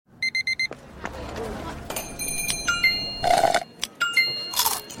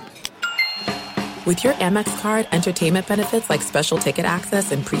With your Amex card, entertainment benefits like special ticket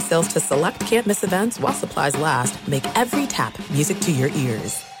access and pre-sales to select can't-miss events while supplies last make every tap music to your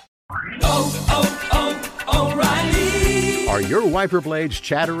ears. O'Reilly. Are your wiper blades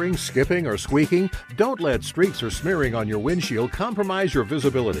chattering, skipping, or squeaking? Don't let streaks or smearing on your windshield compromise your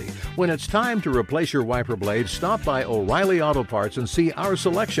visibility. When it's time to replace your wiper blades, stop by O'Reilly Auto Parts and see our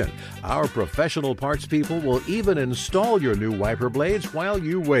selection. Our professional parts people will even install your new wiper blades while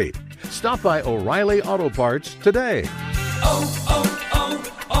you wait. Stop by O'Reilly Auto Parts today.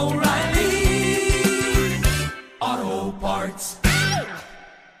 O'Reilly Auto Parts.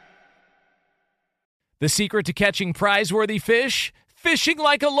 The secret to catching prize-worthy fish? Fishing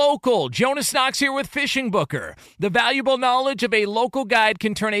like a local. Jonas Knox here with Fishing Booker. The valuable knowledge of a local guide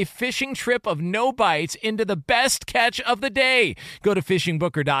can turn a fishing trip of no bites into the best catch of the day. Go to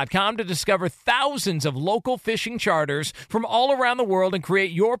fishingbooker.com to discover thousands of local fishing charters from all around the world and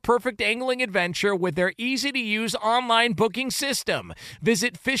create your perfect angling adventure with their easy-to-use online booking system.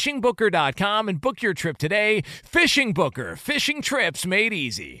 Visit fishingbooker.com and book your trip today. Fishing Booker. Fishing trips made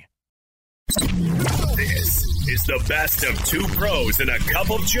easy. This is the best of two pros and a cup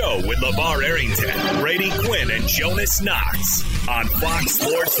of Joe with LeVar Arrington, Brady Quinn, and Jonas Knox on Fox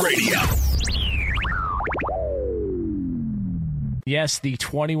Sports Radio. Yes, the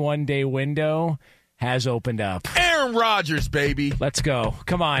 21-day window has opened up. Aaron Rodgers, baby. Let's go.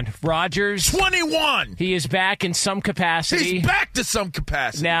 Come on. Rodgers. 21. He is back in some capacity. He's back to some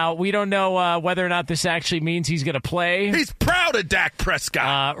capacity. Now, we don't know whether or not this actually means he's going to play. He's proud of Dak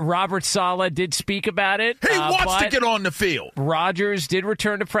Prescott. Robert Saleh did speak about it. He wants to get on the field. Rodgers did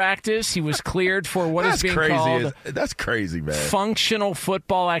return to practice. He was cleared for what is being called that's crazy, man. Functional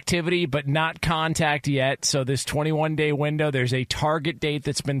football activity, but not contact yet. So this 21-day window, there's a target date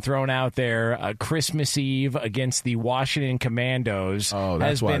that's been thrown out there. Christmas Eve against the Washington Commandos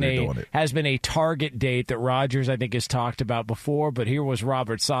has been a target date that Rodgers, I think, has talked about before. But here was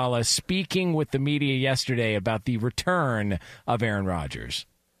Robert Saleh speaking with the media yesterday about the return of Aaron Rodgers.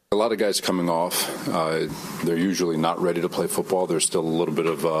 A lot of guys coming off, they're usually not ready to play football. There's still a little bit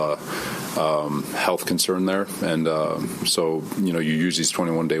of health concern there. And so, you use these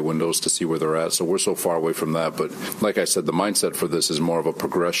 21-day windows to see where they're at. So we're so far away from that. But like I said, the mindset for this is more of a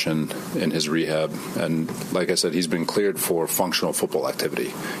progression in his rehab. And like I said, he's been cleared for functional football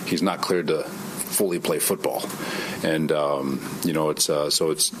activity. He's not cleared to fully play football. And,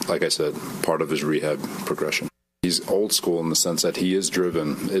 it's, like I said, part of his rehab progression. He's old school in the sense that he is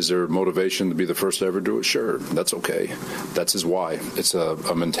driven. Is there motivation to be the first to ever do it? Sure, that's okay. That's his why. It's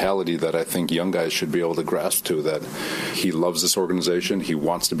a mentality that I think young guys should be able to grasp to, that he loves this organization. He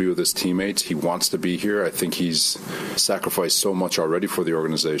wants to be with his teammates. He wants to be here. I think he's sacrificed so much already for the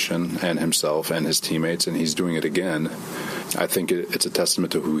organization and himself and his teammates, and he's doing it again. I think it's a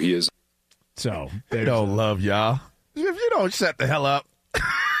testament to who he is. So they don't love y'all. If you don't shut the hell up.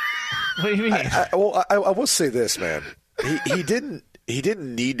 What do you mean? I will say this, man. He didn't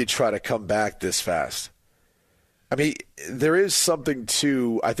need to try to come back this fast. I mean, there is something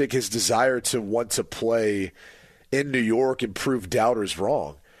to, I think, his desire to want to play in New York and prove doubters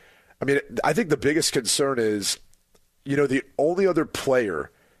wrong. I mean, I think the biggest concern is, the only other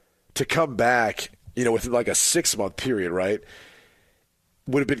player to come back, within like a 6-month period, right,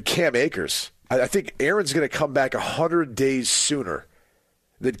 would have been Cam Akers. I think Aaron's going to come back 100 days sooner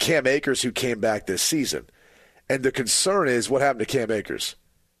than Cam Akers, who came back this season. And the concern is, what happened to Cam Akers?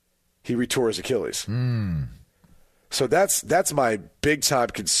 He retore his Achilles. So that's my big-time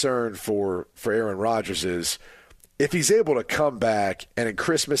concern for Aaron Rodgers, is if he's able to come back and in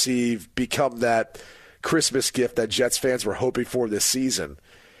Christmas Eve become that Christmas gift that Jets fans were hoping for this season,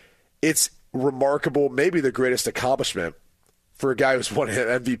 it's remarkable, maybe the greatest accomplishment for a guy who's won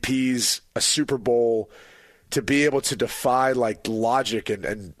MVPs, a Super Bowl, to be able to defy logic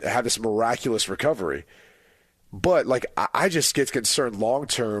and have this miraculous recovery. But I just get concerned long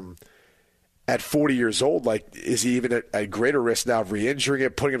term at 40 years old. Is he even at greater risk now of re-injuring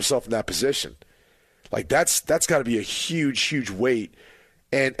it, putting himself in that position? That's got to be a huge weight.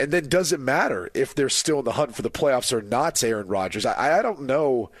 And then does it matter if they're still in the hunt for the playoffs or not to Aaron Rodgers? I don't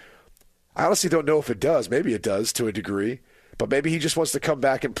know. I honestly don't know if it does. Maybe it does to a degree. But maybe he just wants to come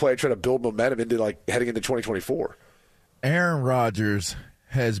back and play and try to build momentum into heading into 2024. Aaron Rodgers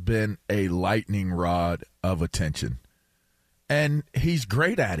has been a lightning rod of attention. And he's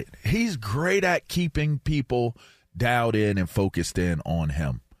great at it. He's great at keeping people dialed in and focused in on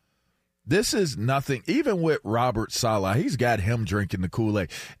him. This is nothing. Even with Robert Saleh, he's got him drinking the Kool-Aid.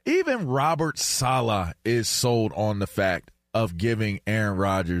 Even Robert Saleh is sold on the fact of giving Aaron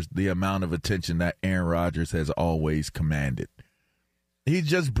Rodgers the amount of attention that Aaron Rodgers has always commanded. He's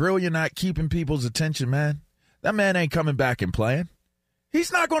just brilliant at keeping people's attention, man. That man ain't coming back and playing.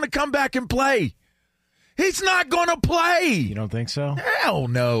 He's not going to come back and play. He's not going to play. You don't think so? Hell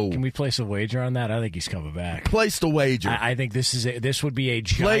no. Can we place a wager on that? I think he's coming back. Place the wager. I think this would be a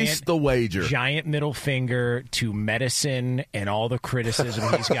Place the wager. Giant middle finger to medicine and all the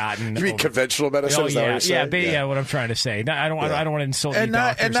criticism he's gotten. You mean conventional medicine? Oh, is that what you're saying? Yeah. What I'm trying to say. No, I don't want to insult and any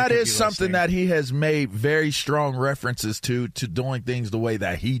doctors. And that is something that he has made very strong references to doing things the way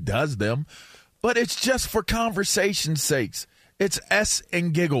that he does them. But it's just for conversation's sakes. It's S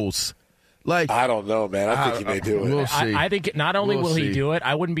and giggles. Like, I don't know, man. I think he may do it. We'll see. I think not only will he do it,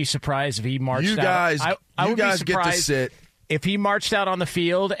 I wouldn't be surprised if he marched you guys, out. I you would guys be get to surprised sit. if he marched out on the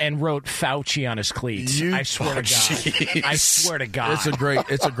field and wrote Fauci on his cleats. I swear to God. Geez. I swear to God.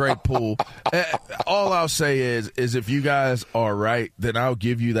 It's a great pool. All I'll say is if you guys are right, then I'll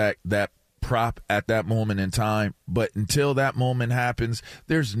give you that prop at that moment in time. But until that moment happens,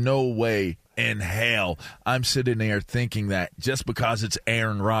 there's no way in hell I'm sitting there thinking that just because it's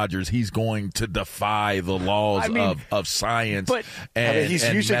Aaron Rodgers, he's going to defy the laws of science. But and he's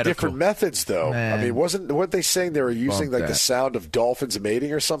and using medical. different methods, though. Man. Weren't they saying they were using Bump like the that. sound of dolphins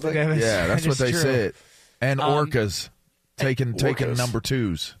mating or something? Yeah, that's what they true. said. And orcas taking orcas. number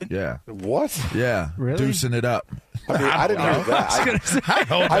twos. Yeah. What? Yeah. Really? Deucing it up. I mean, I didn't hear that. I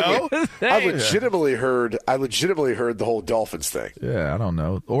don't know. I legitimately heard the whole dolphins thing. Yeah, I don't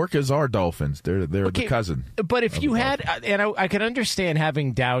know. Orcas are dolphins. They're the cousin. But if you had, and I can understand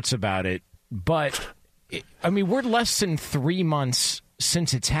having doubts about it, but we're less than 3 months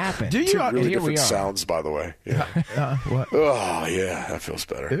since it's happened. Do you? Two really here we different are. sounds, by the way. Yeah. What? Oh, yeah, that feels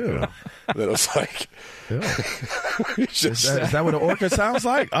better. Ew. You know? Then it was like, Is that what an orca sounds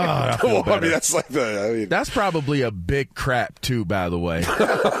like? Oh, I feel well, I better. mean, that's like That's probably a big crap too, by the way.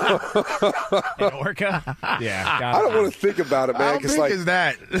 An orca? Yeah. I don't want to think about it, man. How Because big is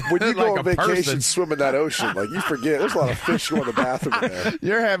that? when you go Like on a vacation, person. swim in that ocean, like you forget. There's a lot of fish going to the bathroom in there.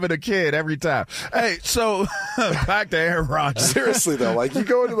 You're having a kid every time. Hey, so back to Aaron Rodgers. Seriously though, like you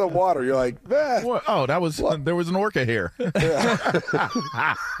go into the water, you're like, man. What? Oh, there was an orca here.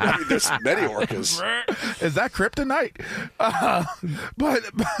 I mean, there's many orcas. Is that kryptonite? But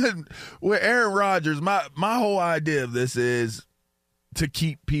with Aaron Rodgers, my whole idea of this is to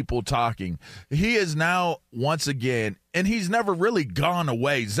keep people talking. He is now, once again, and he's never really gone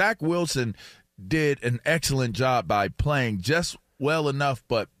away. Zach Wilson did an excellent job by playing just well enough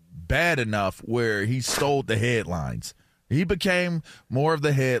but bad enough where he stole the headlines. He became more of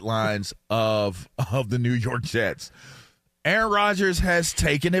the headlines of the New York Jets. Aaron Rodgers has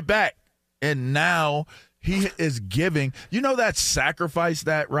taken it back, and now he is giving. You know that sacrifice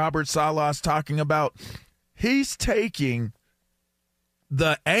that Robert Saleh's talking about? He's taking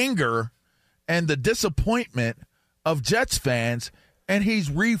the anger and the disappointment of Jets fans, and he's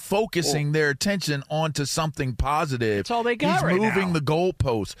refocusing their attention onto something positive. That's all they got He's right moving now. the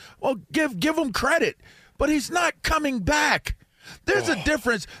goalposts. Well, give him credit, but he's not coming back. There's a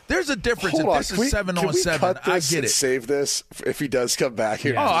difference. There's a difference. Hold If on, this is 7 on 7, cut I this get and it. Save this if he does come back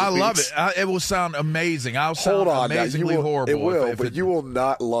here. Oh, I love it. It will sound amazing. I'll sound Hold on, now, amazingly horrible. It will, if but you will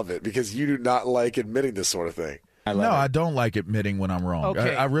not love it because you do not like admitting this sort of thing. I don't like admitting when I'm wrong.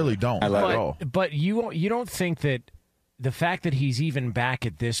 Okay. I really don't at all. But you don't think that the fact that he's even back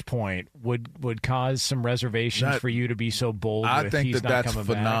at this point would cause some reservations for you to be so bold? I with think he's not that's coming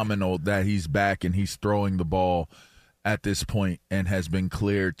back? phenomenal that he's back and he's throwing the ball at this point and has been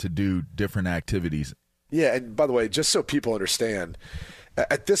cleared to do different activities. Yeah, and by the way, just so people understand,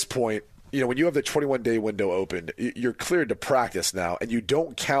 at this point, when you have the 21-day window open, you're cleared to practice now, and you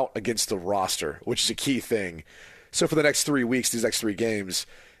don't count against the roster, which is a key thing. So for the next 3 weeks, these next 3 games,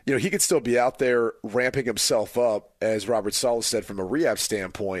 he could still be out there ramping himself up, as Robert Saleh said, from a rehab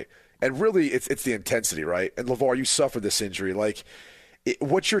standpoint. And really, it's the intensity, right? And LeVar, you suffered this injury.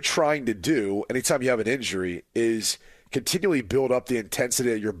 What you're trying to do anytime you have an injury is continually build up the intensity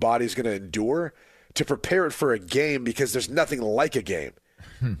that your body's going to endure to prepare it for a game, because there's nothing like a game.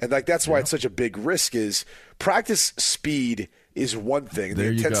 And that's why it's such a big risk. Is practice speed is one thing. The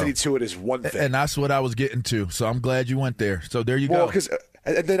intensity to it is one thing. And that's what I was getting to. So I'm glad you went there. So there you go. Well, because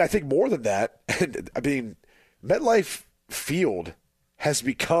and then I think more than that, MetLife Field has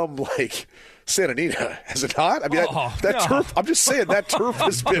become like Santa Anita, has it not? Turf. I'm just saying that turf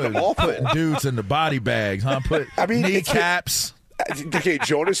has been awful. Putting dudes in the body bags, huh? Kneecaps. Okay,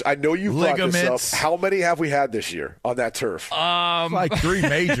 Jonas, I know you've brought this Ligaments. up. How many have we had this year on that turf? Like 3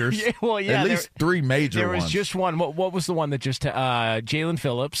 majors. At least 3 major There was ones. just one. What was the one that just Jalen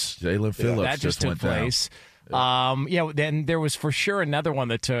Phillips? Jalen Phillips that just took went down. place. Then there was for sure another one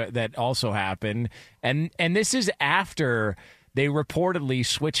that also happened, and this is after they reportedly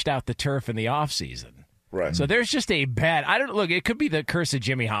switched out the turf in the offseason. Right. So there's just a bad. It could be the curse of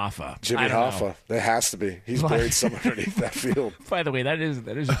Jimmy Hoffa. Jimmy Hoffa. It has to be. He's buried somewhere underneath that field. By the way, that is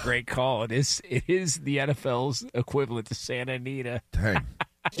a great call. It is the NFL's equivalent to Santa Anita. Dang.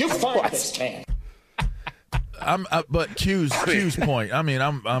 You find this man. But Q's point. I mean,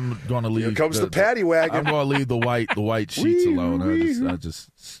 I'm going to leave. Here comes the paddy wagon. I'm going to leave the white sheets alone. I just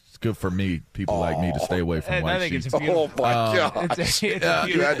it's good for me, people like me, to stay away from white sheets. It's beautiful. Oh my God! It's you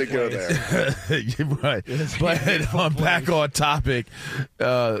had to go there. You're right. But back on topic. It's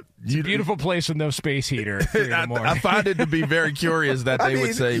a beautiful place with no space heater. At 3 in the morning. I find it to be very curious that they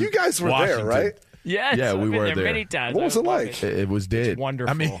would say you guys were Washington. there, right? Yes, yeah, we were there many times. What was it like? It was dead. It's wonderful.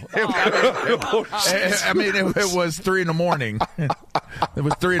 I mean, it was 3 in the morning. It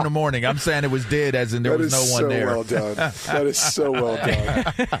was 3 in the morning. I'm saying it was dead, as in there was no one there. Well done. That is so well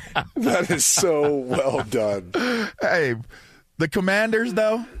done. That is so well done. Hey, the Commanders,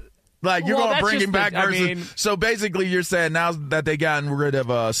 though. Like, you're going to bring him back versus. So basically, you're saying now that they gotten rid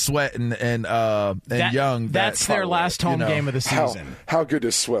of Sweat and Young. That's their last home game of the season. How good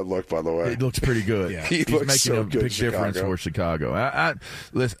does Sweat look, by the way? It looks pretty good. Yeah. He's making so a good, big difference Chicago. for Chicago.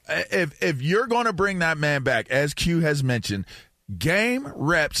 Listen, if you're going to bring that man back, as Q has mentioned, game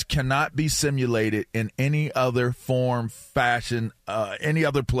reps cannot be simulated in any other form, fashion, any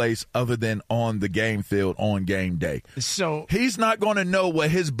other place other than on the game field on game day. So he's not going to know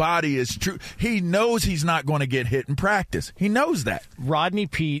what his body is true. He knows he's not going to get hit in practice. He knows that. Rodney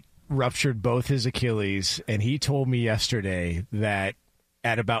Peete ruptured both his Achilles, and he told me yesterday that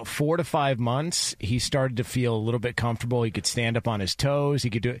at about 4 to 5 months, he started to feel a little bit comfortable. He could stand up on his toes. He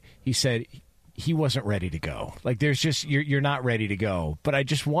could do it. He said he wasn't ready to go. Like, there's just, you're not ready to go. But I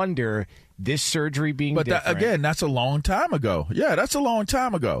just wonder, this surgery being different. But again, that's a long time ago. Yeah, that's a long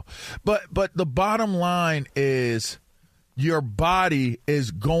time ago. But the bottom line is your body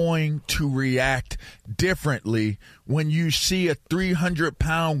is going to react differently when you see a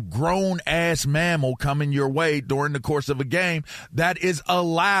 300-pound grown-ass mammal coming your way during the course of a game that is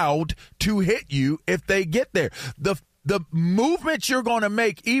allowed to hit you if they get there. The movements you're going to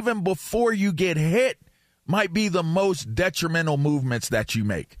make even before you get hit might be the most detrimental movements that you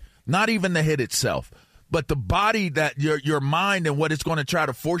make. Not even the hit itself, but the body, that your mind and what it's going to try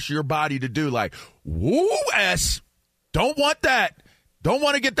to force your body to do. Like, woo-ass, don't want that. Don't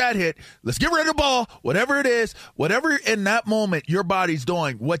want to get that hit. Let's get rid of the ball. Whatever it is, whatever in that moment your body's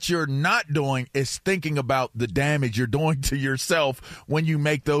doing, what you're not doing is thinking about the damage you're doing to yourself when you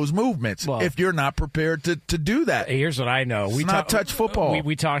make those movements. Well, if you're not prepared to do that. Here's what I know. We touch football.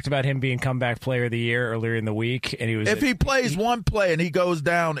 We talked about him being comeback player of the year earlier in the week. And if he plays one play and he goes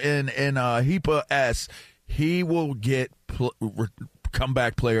down in a heap of S, he will get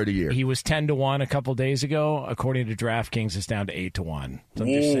comeback player of the year. He was 10-1 a couple days ago. According to DraftKings, it's down to 8-1. So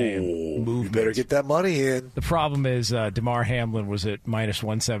I'm just saying, you better get that money in. The problem is DeMar Hamlin was at minus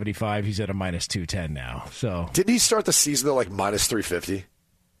 175. He's at a minus 210 now. So didn't he start the season though like minus 350?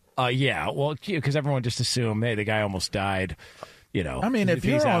 Yeah. Well, because everyone just assumed, hey, the guy almost died. You know. I mean, if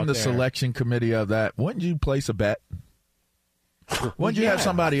you're on the selection committee of that, wouldn't you place a bet? Wouldn't you have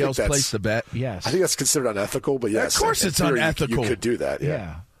somebody else place the bet? Yes. I think that's considered unethical, but yes. Of course it's unethical. You could do that,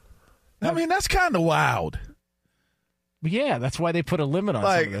 yeah. I mean, that's kind of wild. Yeah, that's why they put a limit on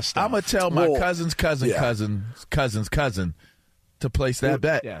some of this stuff. I'm going to tell my cousin's cousin to place that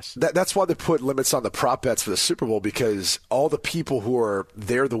bet. Yes. That's why they put limits on the prop bets for the Super Bowl, because all the people who are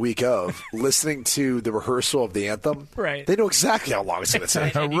there the week of listening to the rehearsal of the anthem, right, they know exactly how long it's going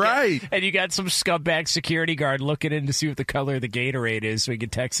to take. And you got some scumbag security guard looking in to see what the color of the Gatorade is so he can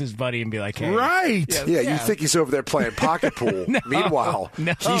text his buddy and be like, hey. Right. Yeah, you think he's over there playing pocket pool. Meanwhile,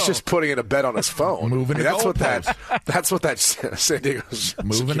 he's just putting in a bet on his phone. Moving the goalpost. That's what that San Diego's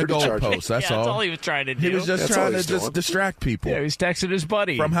moving the goalpost. That's all. That's all he was trying to do. He was just trying to just distract people. Yeah, he was texting his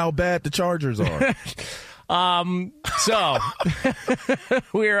buddy. From how bad the Chargers are. So,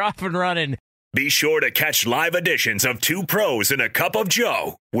 we're off and running. Be sure to catch live editions of Two Pros and a Cup of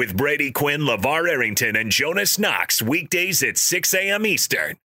Joe with Brady Quinn, LeVar Arrington, and Jonas Knox weekdays at 6 a.m.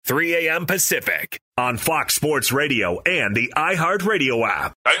 Eastern, 3 a.m. Pacific on Fox Sports Radio and the iHeartRadio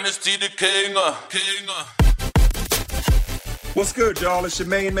app. Dynasty the King. What's good, y'all? It's your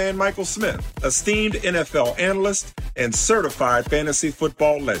main man, Michael Smith, esteemed NFL analyst and certified fantasy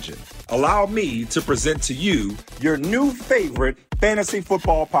football legend. Allow me to present to you your new favorite fantasy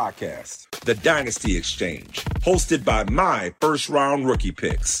football podcast, The Dynasty Exchange, hosted by my first-round rookie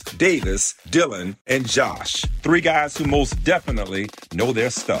picks, Davis, Dylan, and Josh, 3 guys who most definitely know their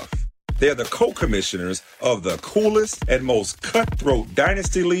stuff. They're the co-commissioners of the coolest and most cutthroat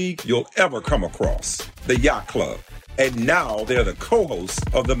dynasty league you'll ever come across, the Yacht Club. And now they're the co-hosts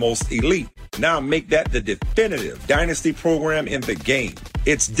of the most elite. Now make that the definitive Dynasty program in the game.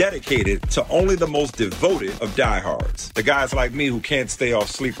 It's dedicated to only the most devoted of diehards, the guys like me who can't stay off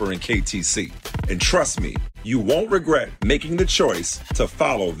Sleeper and KTC. And trust me, you won't regret making the choice to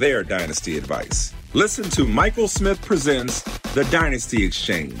follow their Dynasty advice. Listen to Michael Smith Presents The Dynasty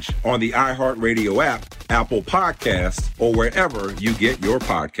Exchange on the iHeartRadio app, Apple Podcasts, or wherever you get your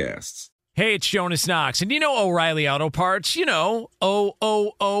podcasts. Hey, it's Jonas Knox, and you know O'Reilly Auto Parts. You know,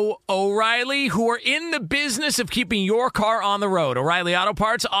 O'Reilly, who are in the business of keeping your car on the road. O'Reilly Auto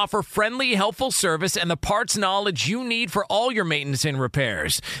Parts offer friendly, helpful service and the parts knowledge you need for all your maintenance and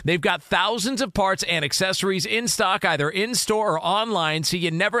repairs. They've got thousands of parts and accessories in stock, either in-store or online, so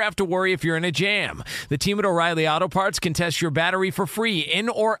you never have to worry if you're in a jam. The team at O'Reilly Auto Parts can test your battery for free, in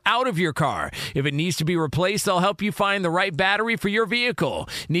or out of your car. If it needs to be replaced, they'll help you find the right battery for your vehicle.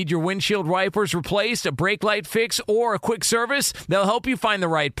 Need your windshield wipers replaced, a brake light fix, or a quick service? They'll help you find the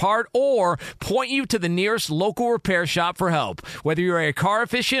right part or point you to the nearest local repair shop for help. Whether you're a car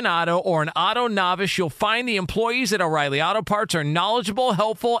aficionado or an auto novice, you'll find the employees at O'Reilly Auto Parts are knowledgeable,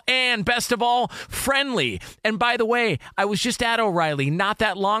 helpful, and best of all, friendly. And by the way, I was just at O'Reilly not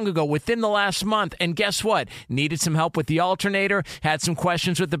that long ago, within the last month, and guess what? Needed some help with the alternator, had some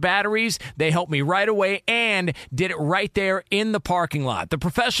questions with the batteries. They helped me right away and did it right there in the parking lot. The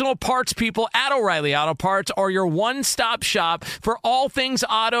professional parts people at O'Reilly Auto Parts are your one-stop shop for all things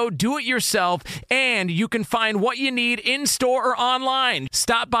auto, do-it-yourself, and you can find what you need in-store or online.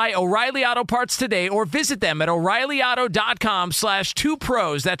 Stop by O'Reilly Auto Parts today or visit them at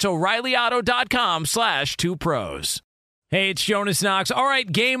O'ReillyAuto.com/2pros. That's O'ReillyAuto.com/2pros. Hey, it's Jonas Knox. All right,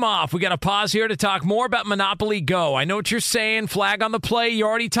 game off. We got to pause here to talk more about Monopoly Go. I know what you're saying, flag on the play. You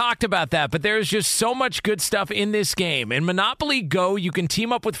already talked about that, but there's just so much good stuff in this game. In Monopoly Go, you can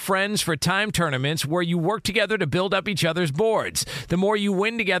team up with friends for time tournaments where you work together to build up each other's boards. The more you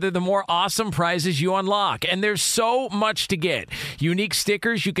win together, the more awesome prizes you unlock, and there's so much to get. Unique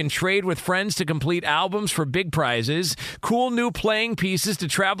stickers you can trade with friends to complete albums for big prizes, cool new playing pieces to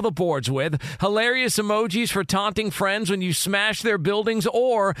travel the boards with, hilarious emojis for taunting friends when you smash their buildings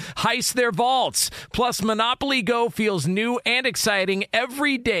or heist their vaults. Plus, Monopoly Go feels new and exciting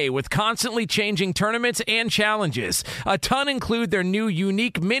every day with constantly changing tournaments and challenges. A ton include their new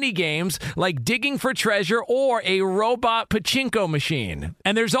unique mini games like digging for treasure or a robot pachinko machine.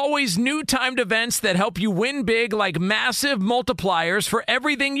 And there's always new timed events that help you win big, like massive multipliers for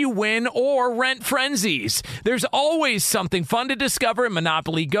everything you win or rent frenzies. There's always something fun to discover in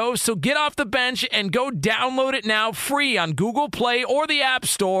Monopoly Go, so get off the bench and go download it now free on Google Play or the App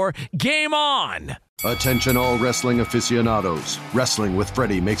Store. Game on! Attention all wrestling aficionados. Wrestling with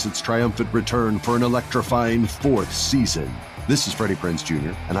Freddie makes its triumphant return for an electrifying 4th season. This is Freddie Prinze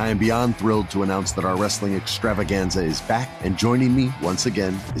Jr., and I am beyond thrilled to announce that our wrestling extravaganza is back, and joining me once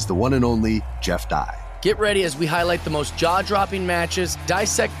again is the one and only Jeff Dye. Get ready as we highlight the most jaw-dropping matches,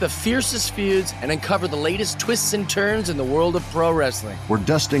 dissect the fiercest feuds, and uncover the latest twists and turns in the world of pro wrestling. We're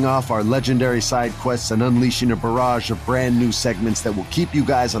dusting off our legendary side quests and unleashing a barrage of brand new segments that will keep you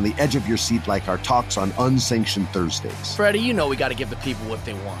guys on the edge of your seat, like our talks on Unsanctioned Thursdays. Freddie, you know we got to give the people what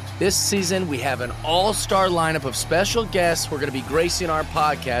they want. This season, we have an all-star lineup of special guests who are going to be gracing our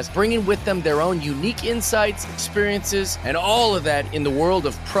podcast, bringing with them their own unique insights, experiences, and all of that in the world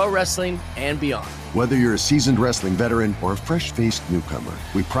of pro wrestling and beyond. Whether you're a seasoned wrestling veteran or a fresh-faced newcomer,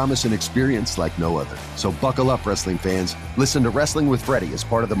 we promise an experience like no other. So buckle up, wrestling fans. Listen to Wrestling with Freddie as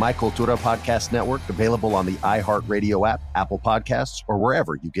part of the My Cultura Podcast Network, available on the iHeartRadio app, Apple Podcasts, or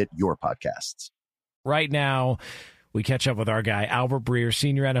wherever you get your podcasts. Right now, we catch up with our guy, Albert Breer,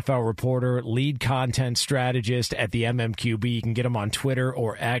 senior NFL reporter, lead content strategist at the MMQB. You can get him on Twitter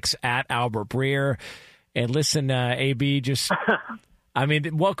or X at Albert Breer. And listen, AB, just, I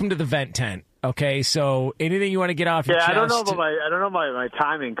mean, welcome to the vent tent. Okay, so anything you want to get off your chest? I don't know about my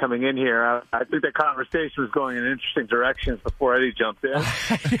timing coming in here. I think the conversation was going in interesting directions before Eddie jumped in.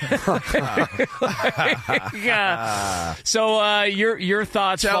 Yeah. So your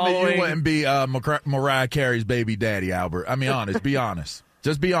thoughts Tell following... me you wouldn't be Mariah Carey's baby daddy, Albert. I mean, honest. Be honest.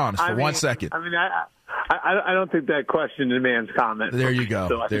 Just be honest for 1 second. I mean, I don't think that question demands comment. There you go.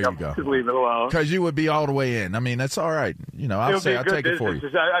 So there you go. Just leave it alone. Because you would be all the way in. I mean, that's all right. You know, I'll take it for you.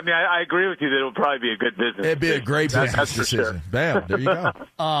 I mean, I agree with you that it would probably be a good business. It'd be a great business decision. Sure. Bam. There you go.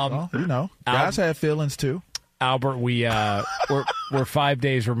 Well, you know, guys have feelings too. Albert, we're 5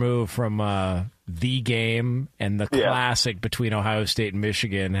 days removed from the game and the classic between Ohio State and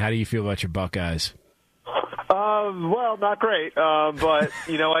Michigan. How do you feel about your Buckeyes? Well, not great. But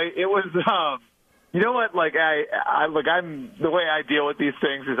you know, it was. You know what? Like I'm the way I deal with these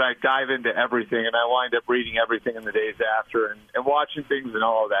things is I dive into everything, and I wind up reading everything in the days after, and watching things and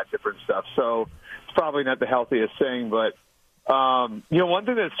all of that different stuff. So it's probably not the healthiest thing, but one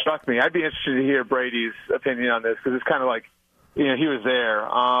thing that struck me, I'd be interested to hear Brady's opinion on this because it's kind of like, he was there.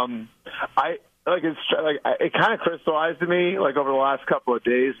 It kind of crystallized to me like over the last couple of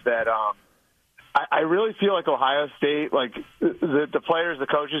days that I really feel like Ohio State, like the players, the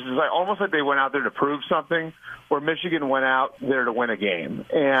coaches, is like almost like they went out there to prove something, where Michigan went out there to win a game.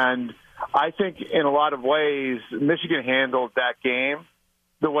 And I think in a lot of ways, Michigan handled that game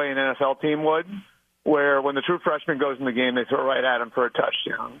the way an NFL team would, where when the true freshman goes in the game, they throw right at him for a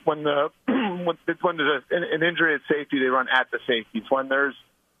touchdown. When there's an injury at safety, they run at the safeties. When there's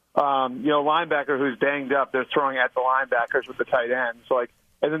a linebacker who's banged up, they're throwing at the linebackers with the tight ends. So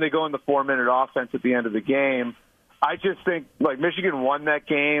and then they go in the 4-minute offense at the end of the game. I just think like Michigan won that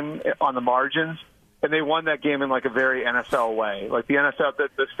game on the margins, and they won that game in like a very NFL way. Like the NFL,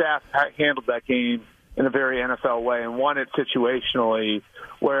 the staff handled that game in a very NFL way and won it situationally,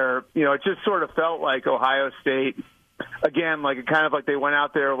 where it just sort of felt like Ohio State, again, like kind of like they went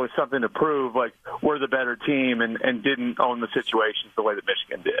out there with something to prove, like we're the better team, and didn't own the situations the way that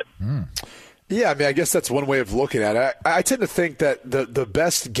Michigan did. Yeah, I mean, I guess that's one way of looking at it. I tend to think that the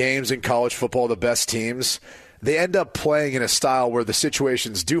best games in college football, the best teams, they end up playing in a style where the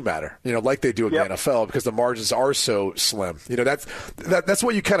situations do matter, like they do in the NFL, because the margins are so slim. That's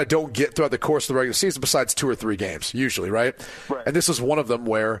what you kind of don't get throughout the course of the regular season besides 2 or 3 games, usually, right? And this was one of them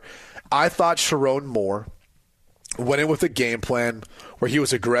where I thought Sharon Moore went in with a game plan where he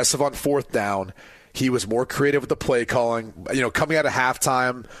was aggressive on 4th down. He was more creative with the play calling. Coming out of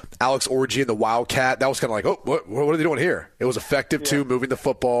halftime, Alex Orji and the Wildcat, that was kind of like, what are they doing here? It was effective, too, moving the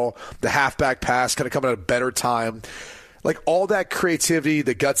football. The halfback pass kind of coming at a better time. Like, all that creativity,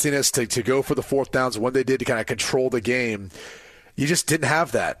 the gutsiness to go for the 4th downs when they did to kind of control the game, you just didn't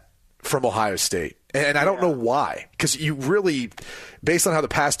have that from Ohio State. And I don't know why, because you really, based on how the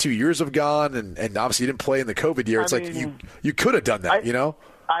past 2 years have gone, and obviously you didn't play in the COVID year, it's like you could have done that,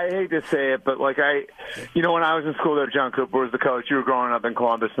 I hate to say it, but when I was in school there, John Cooper was the coach. You were growing up in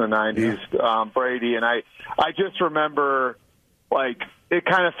Columbus in the 90s, Brady, and I just remember, it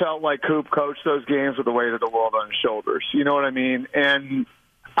kind of felt like Coop coached those games with the weight of the world on his shoulders. You know what I mean? And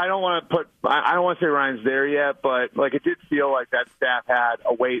I don't want to say Ryan's there yet, but it did feel like that staff had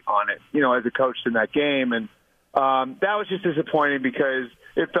a weight on it, as a coach in that game, and that was just disappointing because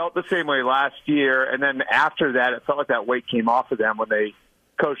it felt the same way last year, and then after that, it felt like that weight came off of them when they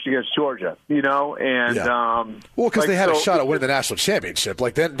coached against Georgia, and because they had a shot at winning the national championship.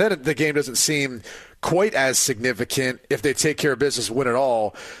 Then the game doesn't seem quite as significant if they take care of business, win it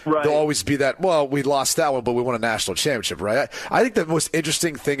all. Right. There'll always be that. Well, we lost that one, but we won a national championship, right? I think the most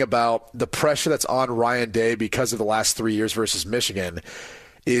interesting thing about the pressure that's on Ryan Day because of the last 3 years versus Michigan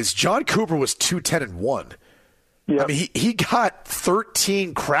is John Cooper was 2-10-1. Yep. I mean, he got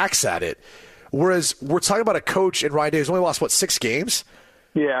 13 cracks at it, whereas we're talking about a coach in Ryan Day who's only lost 6 games.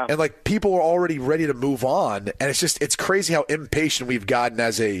 Yeah. And people are already ready to move on. And it's crazy how impatient we've gotten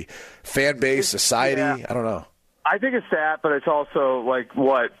as a fan base, society. Yeah. I don't know. I think it's that, but it's also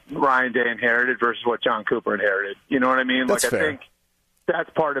what Ryan Day inherited versus what John Cooper inherited. You know what I mean? That's fair. I think that's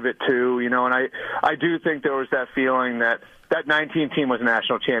part of it too, and I do think there was that feeling that 19 team was a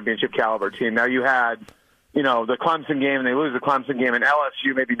national championship caliber team. Now you had the Clemson game, and they lose the Clemson game, and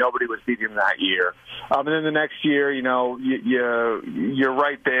LSU, maybe nobody was beating them that year. And then the next year, you're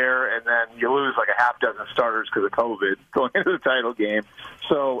right there, and then you lose a half dozen starters because of COVID going into the title game.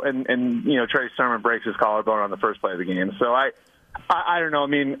 So, and Trey Sermon breaks his collarbone on the first play of the game. So I don't know. I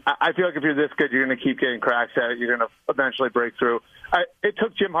mean, I feel like if you're this good, you're going to keep getting cracks at it. You're going to eventually break through. It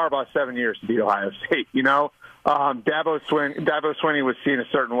took Jim Harbaugh 7 years to beat Ohio State, Dabo Swinney was seen a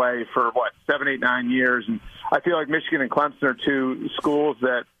certain way for 7, 8, 9 years, and I feel like Michigan and Clemson are two schools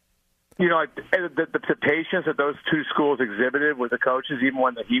that, the patience that those two schools exhibited with the coaches, even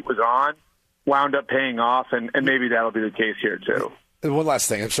when the heat was on, wound up paying off, and maybe that'll be the case here too. And one last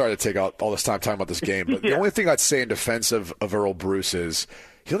thing, I'm sorry to take all this time talking about this game, but the only thing I'd say in defense of Earl Bruce is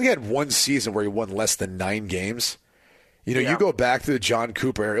he only had one season where he won less than 9 games. You go back to the John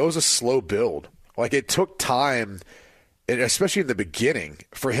Cooper era, it was a slow build. It took time, and especially in the beginning,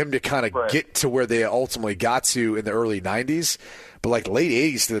 for him to kind of get to where they ultimately got to in the early 90s. But late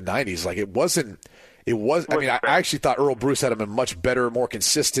 80s to the 90s, I mean, I actually thought Earl Bruce had him a much better, more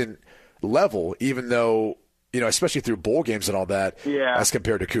consistent level, even though, especially through bowl games and all that, as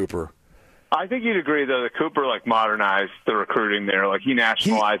compared to Cooper. I think you'd agree, though, that Cooper modernized the recruiting there. He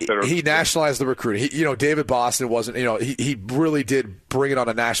nationalized it. He nationalized the recruiting. David Boston wasn't. He really did bring it on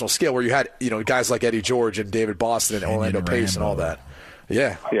a national scale where you had guys like Eddie George and David Boston and Orlando Pace and all that.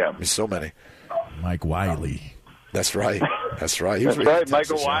 Yeah. So many. Mike Wiley. That's right. That's right. That's right.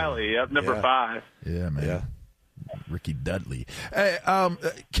 Michael Wiley. Yep, number 5. Yeah, man. Yeah. Ricky Dudley. Hey,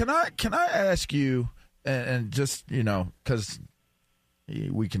 can I ask you, and just because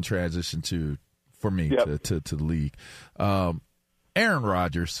we can transition to the league. Aaron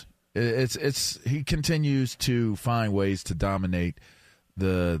Rodgers, he continues to find ways to dominate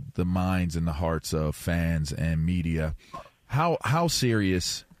the minds and the hearts of fans and media. How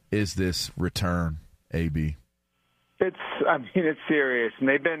serious is this return, AB? It's serious, and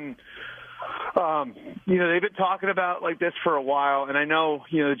they've been talking about this for a while, and I know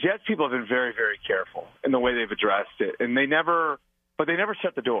the Jets people have been very, very careful in the way they've addressed it, and they never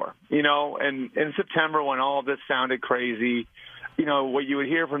shut the door. And in September when all of this sounded crazy, what you would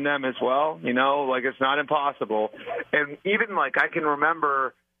hear from them as well, it's not impossible. And even I can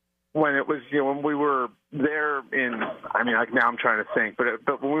remember when it was, when we were there now I'm trying to think,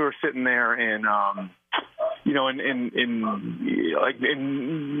 but when we were sitting there in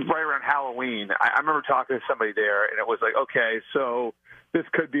right around Halloween, I remember talking to somebody there, and it was okay, so this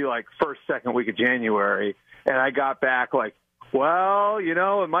could be first, second week of January, and I got back well,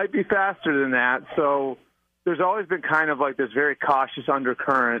 it might be faster than that. So there's always been kind of this very cautious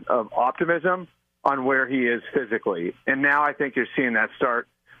undercurrent of optimism on where he is physically. And now I think you're seeing that start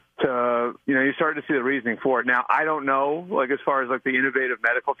to, you're starting to see the reasoning for it. Now, I don't know, as far as the innovative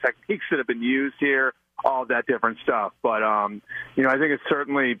medical techniques that have been used here, all of that different stuff. But, I think it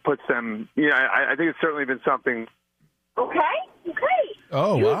certainly puts them, I think it's certainly been something. Okay.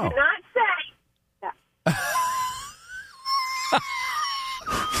 Oh, you wow. You did not say.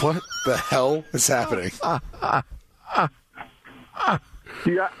 What the hell is happening? So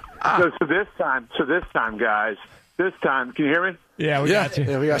this time, guys. This time, can you hear me? Yeah, we got you.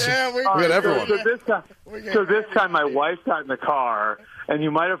 Yeah, we got you. Yeah, we got everyone. So this time, my wife got in the car, and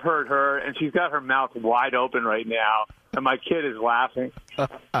you might have heard her, and she's got her mouth wide open right now, and my kid is laughing. Was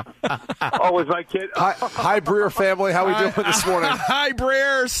my kid? Hi, Breer family. How we doing this morning? Hi,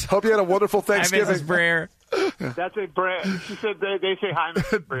 Breers. Hope you had a wonderful Thanksgiving. Hi, Mrs. Breer. That's a brand. She said they say hi,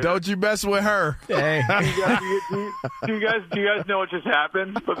 Mrs. Breer. Don't you mess with her. Hey. Do you guys know what just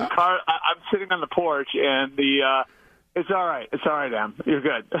happened? But the car. I'm sitting on the porch, and it's all right. It's all right, Em. You're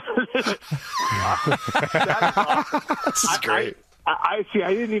good. This is great. I see.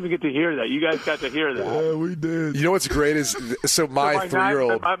 I didn't even get to hear that. You guys got to hear that. Yeah, we did. You know what's great is my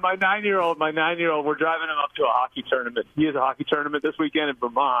 3-year-old. My 9-year-old. We're driving him up to a hockey tournament. He has a hockey tournament this weekend in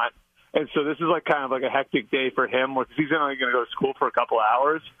Vermont. And so this is kind of a hectic day for him because he's only going to go to school for a couple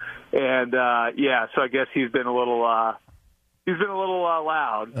hours. And, so I guess he's been a little loud.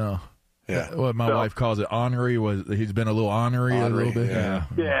 Oh. Yeah. What my wife calls it, ornery. He's been a little ornery a little bit. Yeah,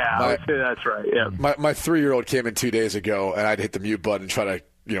 I would say that's right. Yeah. My 3-year-old came in 2 days ago, and I'd hit the mute button and try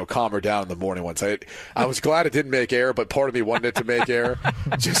to calm her down in the morning once. I was glad it didn't make air, but part of me wanted it to make air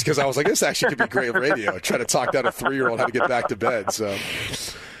just because I was like, this actually could be great radio. Trying to talk down a 3-year-old how to get back to bed. So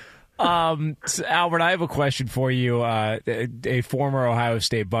Albert, I have a question for you. A former Ohio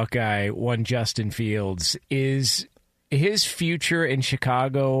State Buckeye, one Justin Fields. Is his future in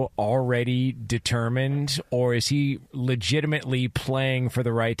Chicago already determined, or is he legitimately playing for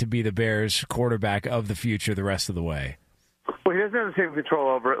the right to be the Bears' quarterback of the future the rest of the way? Well, he doesn't have the same control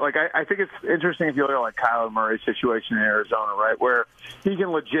over it. I think it's interesting if you look at Kyler Murray's situation in Arizona, right, where he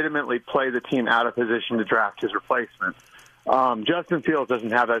can legitimately play the team out of position to draft his replacement. Justin Fields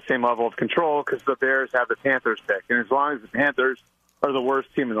doesn't have that same level of control because the Bears have the Panthers pick. And as long as the Panthers are the worst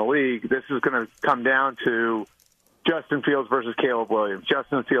team in the league, this is going to come down to Justin Fields versus Caleb Williams,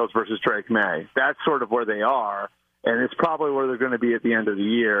 Justin Fields versus Drake May. That's sort of where they are, and it's probably where they're going to be at the end of the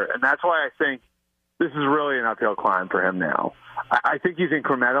year. And that's why I think this is really an uphill climb for him now. I think he's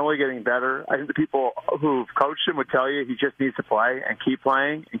incrementally getting better. I think the people who've coached him would tell you he just needs to play and keep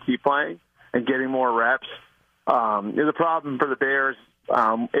playing and getting more reps. The problem for the Bears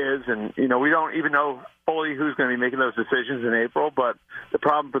is, and we don't even know fully who's going to be making those decisions in April, but the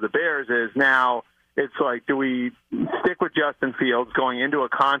problem for the Bears is now it's do we stick with Justin Fields going into a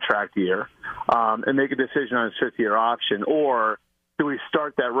contract year and make a decision on his fifth-year option, or do we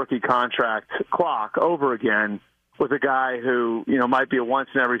start that rookie contract clock over again with a guy who might be a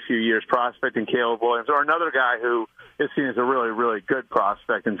once-in-every-few-years prospect in Caleb Williams, or another guy who is seen as a really, really good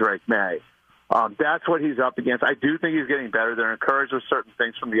prospect in Drake May? That's what he's up against. I do think he's getting better. They're encouraged with certain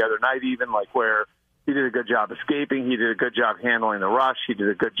things from the other night, even where he did a good job escaping. He did a good job handling the rush. He did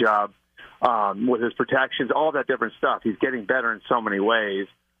a good job with his protections, all that different stuff. He's getting better in so many ways.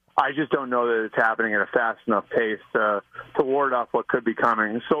 I just don't know that it's happening at a fast enough pace to ward off what could be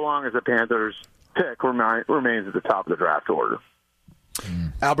coming, so long as the Panthers' pick remains at the top of the draft order.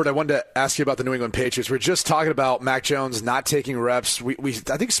 Albert, I wanted to ask you about the New England Patriots. We're just talking about Mac Jones not taking reps. We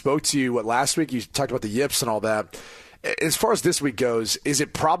I think spoke to you last week. You talked about the yips and all that. As far as this week goes, is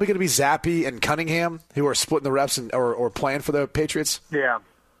it probably going to be Zappe and Cunningham who are splitting the reps or playing for the Patriots? Yeah,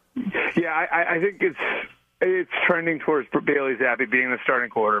 I think it's trending towards Bailey Zappe being the starting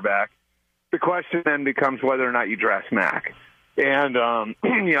quarterback. The question then becomes whether or not you dress Mac. And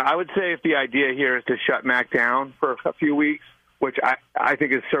I would say if the idea here is to shut Mac down for a few weeks, which I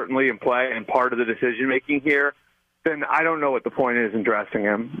think is certainly in play and part of the decision making here, then I don't know what the point is in dressing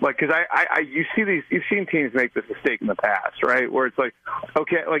him. Like, because you've seen teams make this mistake in the past, right? Where it's like,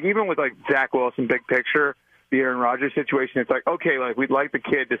 okay, like even with like Zach Wilson, big picture, the Aaron Rodgers situation, it's like, okay, like we'd like the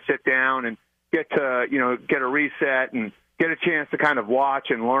kid to sit down and get a reset and get a chance to kind of watch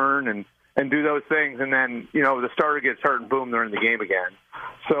and learn and do those things, and then the starter gets hurt and boom, they're in the game again.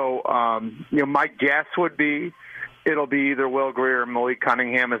 So my guess would be it'll be either Will Grier or Malik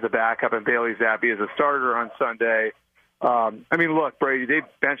Cunningham as a backup and Bailey Zappe as a starter on Sunday. Look, Brady, they've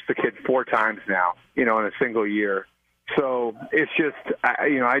benched the kid 4 times now, in a single year. So it's just,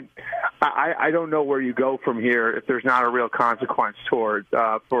 I don't know where you go from here if there's not a real consequence towards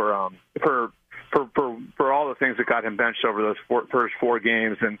for all the things that got him benched over those first 4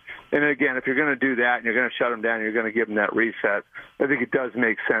 games. And again, if you're going to do that and you're going to shut him down and you're going to give him that reset, I think it does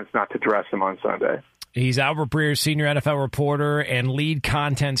make sense not to dress him on Sunday. He's Albert Breer, senior NFL reporter and lead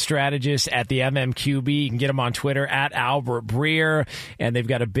content strategist at the MMQB. You can get him on Twitter at Albert Breer. And they've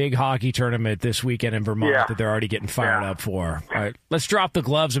got a big hockey tournament this weekend in Vermont that they're already getting fired up for. All right, let's drop the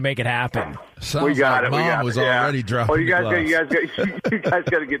gloves and make it happen. Sounds we got like it. Mom was already dropping the gloves. You guys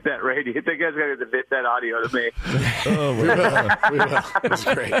got to get that ready. You guys got to get that audio to me. Oh, we will. That's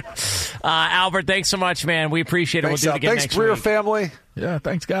great. Albert, thanks so much, man. We appreciate it. Thanks, we'll do it again next Breer week. Family. Yeah,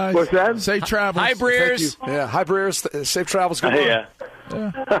 thanks, guys. What's that? Safe travels. Hi, Breers. Thank you. Yeah, hi, Breers. Safe travels. Good yeah.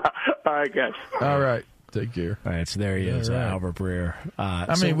 All right, guys. All right. Take care. All right, so there he is, Albert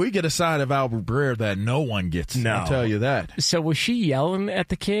Breer. We get a side of Albert Breer that no one gets. No. I'll tell you that. So was she yelling at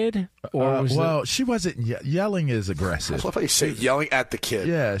the kid? Or she wasn't. Yelling is aggressive. I love how you say yelling at the kid.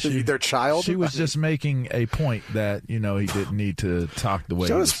 Yeah, their child. She was just making a point that he didn't need to talk the way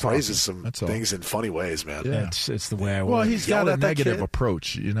he was phrases talking. some things in funny ways, man. Yeah. It's the way I Well, want. he's got a negative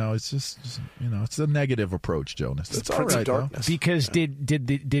approach. It's just it's a negative approach, Jonas. It's all right, darkness. Because did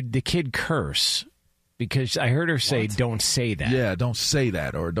the kid curse? Because I heard her say, "Don't say that." Yeah, don't say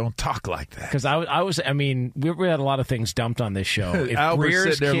that or don't talk like that. Because we had a lot of things dumped on this show. If Albert's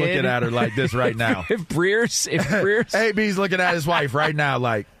Breer's sitting there looking at her like this right now. If Breer's AB's looking at his wife right now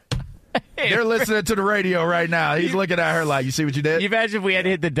like they're listening to the radio right now. He's looking at her like, you see what you did? You imagine if we had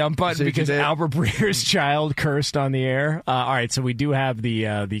to hit the dump button because Albert Breer's child cursed on the air? All right, so we do have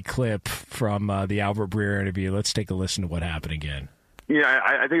the clip from the Albert Breer interview. Let's take a listen to what happened again. Yeah,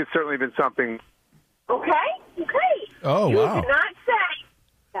 I think it's certainly been something. Okay. Oh, you wow. You did not say.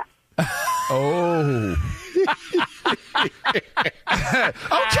 Oh.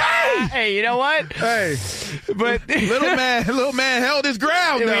 Okay. Hey, you know what? Hey, but little man held his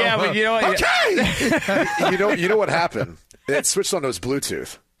ground. Though. Yeah, but you know what? Okay. you know what happened? It switched on to his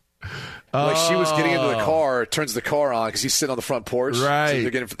Bluetooth. Like she was getting into the car, turns the car on because he's sitting on the front porch.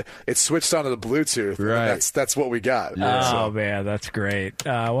 Right. So it switched onto the Bluetooth. Right. That's what we got. Yeah. Man, that's great.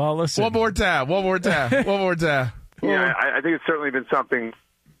 Well, listen. One more time. Yeah, I think it's certainly been something.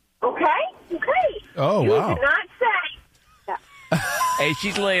 Okay. Oh, you wow. You did not say. Hey,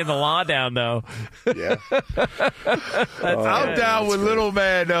 she's laying the law down, though. Yeah. I'm down with little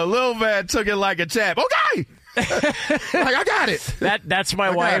man, though. Little man took it like a champ. Okay. Like, I got it. That's my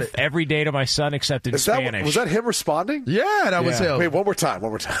wife every day to my son, except in Spanish. Was that him responding? Yeah, that was him. Wait, one more time.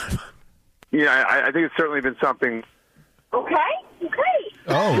 Yeah, I think it's certainly been something. Okay.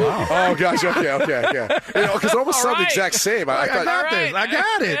 Oh, wow. Oh, gosh. Okay. Because it almost sounded the exact same. I got this. I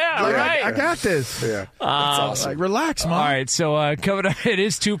got it. Yeah, I got this. Yeah. That's awesome. Like, relax, Mom. All right, so coming up, it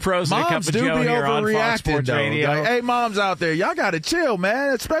is Two Pros and a Cup of Joe here on Fox Sports Radio. Like, hey, moms out there, y'all got to chill,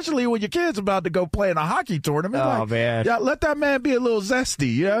 man, especially when your kid's about to go play in a hockey tournament. Man. Y'all let that man be a little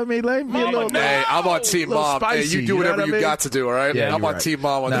zesty. You know what I mean? Let him be a little Hey, I'm on Team Mom. Spicy, hey, you do whatever you got to do, all right? Yeah, I'm on Team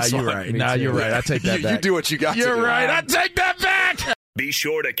Mom on this one. You're right. I take that back. You do what you got to do. You're right. I take that back. Be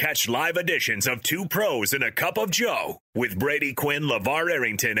sure to catch live editions of Two Pros and a Cup of Joe with Brady Quinn, LeVar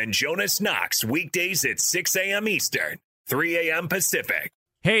Arrington, and Jonas Knox weekdays at 6 a.m. Eastern, 3 a.m. Pacific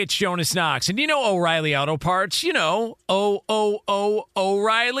Hey, it's Jonas Knox, and you know O'Reilly Auto Parts. You know,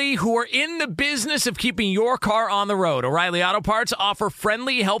 O'Reilly, who are in the business of keeping your car on the road. O'Reilly Auto Parts offer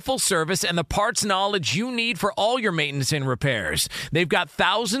friendly, helpful service and the parts knowledge you need for all your maintenance and repairs. They've got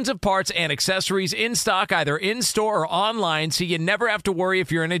thousands of parts and accessories in stock, either in-store or online, so you never have to worry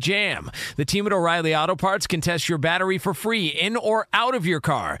if you're in a jam. The team at O'Reilly Auto Parts can test your battery for free, in or out of your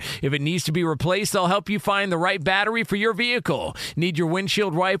car. If it needs to be replaced, they'll help you find the right battery for your vehicle. Need your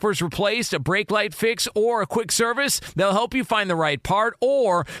windshield wipers replaced, a brake light fix, or a quick service? They'll help you find the right part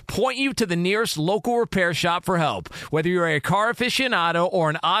or point you to the nearest local repair shop for help. Whether you're a car aficionado or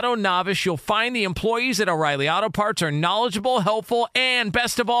an auto novice, you'll find the employees at O'Reilly Auto Parts are knowledgeable, helpful, and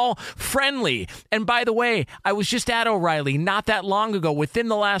best of all, friendly. And by the way, I was just at O'Reilly not that long ago, within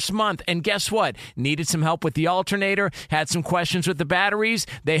the last month, and guess what? Needed some help with the alternator, had some questions with the batteries.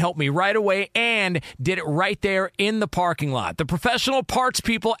 They helped me right away and did it right there in the parking lot. The professional parts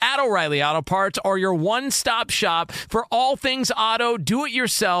people at O'Reilly Auto Parts are your one-stop shop for all things auto,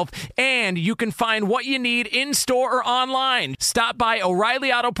 do-it-yourself, and you can find what you need in-store or online. Stop by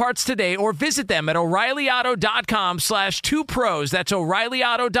O'Reilly Auto Parts today or visit them at O'ReillyAuto.com/2pros. That's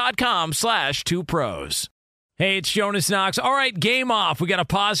O'ReillyAuto.com/2pros. Hey, it's Jonas Knox. All right, game off. We got to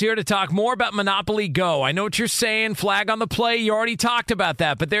pause here to talk more about Monopoly Go. I know what you're saying, flag on the play. You already talked about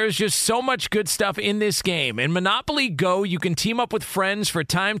that, but there's just so much good stuff in this game. In Monopoly Go, you can team up with friends for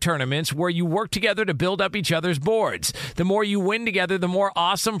time tournaments where you work together to build up each other's boards. The more you win together, the more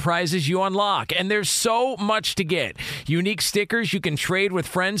awesome prizes you unlock. And there's so much to get. Unique stickers you can trade with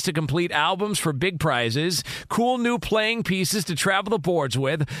friends to complete albums for big prizes. Cool new playing pieces to travel the boards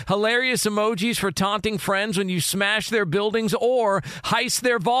with. Hilarious emojis for taunting friends when you smash their buildings or heist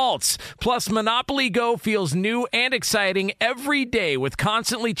their vaults. Plus, Monopoly Go feels new and exciting every day with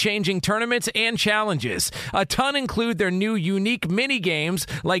constantly changing tournaments and challenges. A ton include their new unique mini games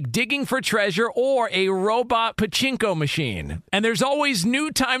like digging for treasure or a robot pachinko machine. And there's always new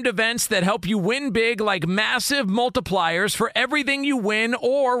timed events that help you win big, like massive multipliers for everything you win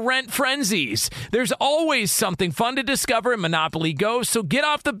or rent frenzies. There's always something fun to discover in Monopoly Go, so get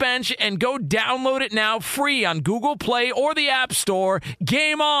off the bench and go download it now free on Google Play or the App Store.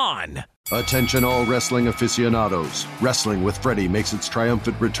 Game on! Attention all wrestling aficionados. Wrestling with Freddie makes its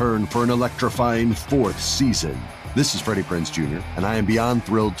triumphant return for an electrifying 4th season. This is Freddie Prinze Jr., and I am beyond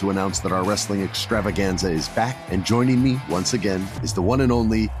thrilled to announce that our wrestling extravaganza is back, and joining me once again is the one and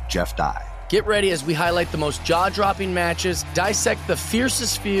only Jeff Dye. Get ready as we highlight the most jaw-dropping matches, dissect the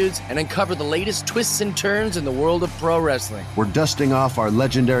fiercest feuds, and uncover the latest twists and turns in the world of pro wrestling. We're dusting off our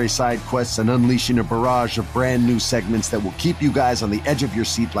legendary side quests and unleashing a barrage of brand new segments that will keep you guys on the edge of your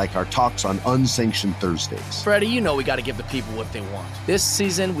seat like our talks on Unsanctioned Thursdays. Freddie, you know we got to give the people what they want. This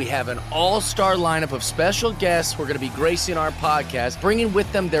season, we have an all-star lineup of special guests who are going to be gracing our podcast, bringing with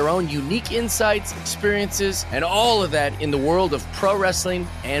them their own unique insights, experiences, and all of that in the world of pro wrestling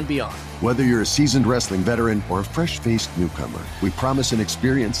and beyond. Whether you're a seasoned wrestling veteran or a fresh-faced newcomer, we promise an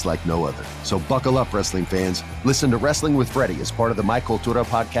experience like no other. So buckle up, wrestling fans. Listen to Wrestling with Freddie as part of the My Cultura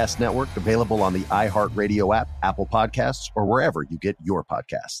Podcast Network, available on the iHeartRadio app, Apple Podcasts, or wherever you get your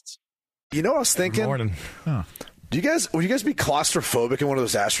podcasts. You know what I was thinking? Huh. Would you guys be claustrophobic in one of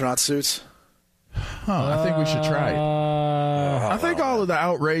those astronaut suits? I think we should try it. I think all of the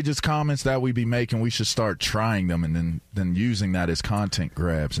outrageous comments that we be making, we should start trying them and then using that as content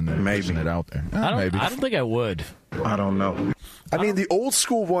grabs and then pushing it out there. I don't think I would. I don't know. I mean, the old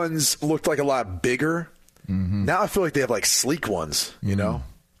school ones looked like a lot bigger. Mm-hmm. Now I feel like they have like sleek ones, you know?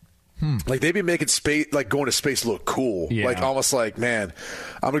 Like they'd be making space, like going to space look cool. Yeah. Like almost like, man,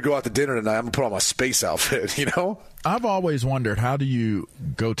 I'm going to go out to dinner tonight. I'm going to put on my space outfit, you know? I've always wondered, how do you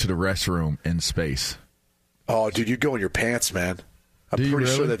go to the restroom in space? Oh, dude, you go in your pants, man. I'm pretty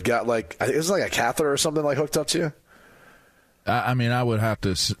sure they've got like, I think it's like a catheter or something like hooked up to you. I mean, I would have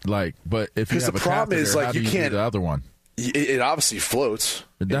to like, but if you have the problem is like you can't do the other one. It obviously floats.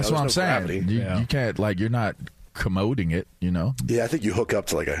 That's what I'm saying. You can't, like, you're not commoding it, you know? Yeah, I think you hook up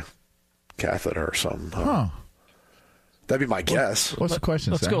to like a catheter or something. Huh. That'd be my guess. What's the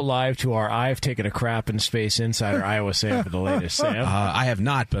question, Let's Sam? go live to our I've Taken a Crap in Space Insider Iowa Sam for the latest. Sam? I have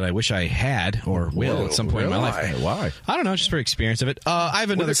not, but I wish I had or will at some point in my life. Why? I don't know, just for experience of it. I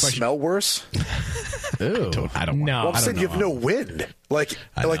have another question. Smell worse? Ew. I don't know. Well, I'm saying you have no wind. Like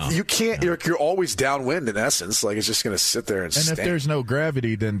you can't. You're always downwind in essence. Like it's just going to sit there and stink. If there's no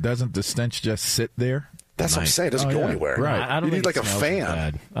gravity, then doesn't the stench just sit there? That's what I'm saying. It doesn't go anywhere. Right. I don't you need like a fan.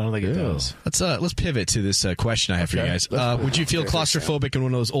 Bad. I don't think it does. Let's pivot to this question I have for you guys. Would you feel claustrophobic in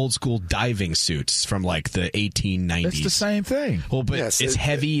one of those old school diving suits from like the 1890s? It's the same thing. Well, but it's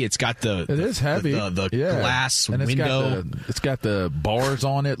heavy. It's got it is heavy. The glass and window. It's got the bars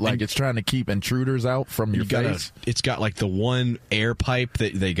on it, like it's trying to keep intruders out from your face. It's got like the one air pipe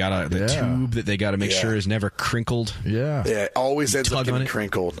that they got the tube that they got to make sure is never crinkled. Yeah, it always ends up getting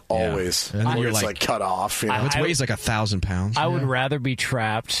crinkled. Always, and then you're like cut off. You know? It weighs like 1,000 pounds. I would rather be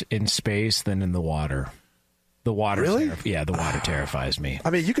trapped in space than in the water. The water, really? The water terrifies me. I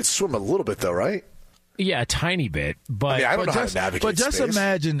mean, you could swim a little bit though, right? Yeah, a tiny bit, but I don't know how to navigate But just space.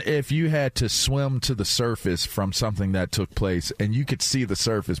 imagine if you had to swim to the surface from something that took place, and you could see the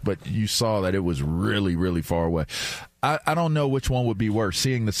surface, but you saw that it was really, really far away. I don't know which one would be worse,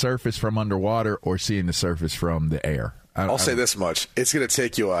 seeing the surface from underwater or seeing the surface from the air. I'll say this much. It's going to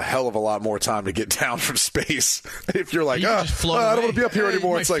take you a hell of a lot more time to get down from space. If you're like, I don't want to be up here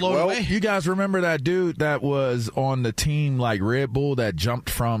anymore. It's like, well, you guys remember that dude that was on the team like Red Bull that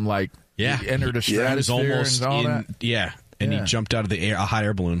jumped from like, he entered the stratosphere and all that? Yeah, and he jumped out of the air, a hot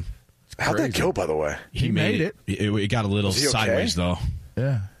air balloon. How'd that go, by the way? He made it. It got a little sideways, though.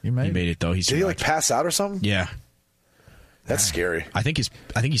 Yeah, he made it, though. Did he like pass out or something? Yeah. That's scary. I think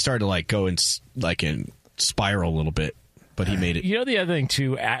he started to like go in spiral a little bit, but he made it. You know the other thing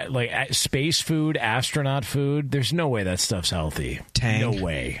too, like space food, astronaut food. There's no way that stuff's healthy. Tang. No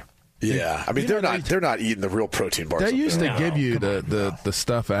way. Yeah, I mean they're not eating the real protein bars. They used to give you the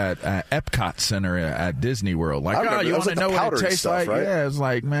stuff at Epcot Center at Disney World. Like, you want to know what it tastes like? Right? Yeah, it's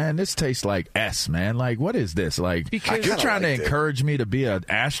like, man, this tastes like S, man. Like, what is this? Like, you're trying to encourage me to be an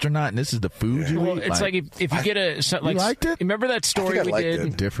astronaut, and this is the food you eat? It's like if you get you liked it? Remember that story we did?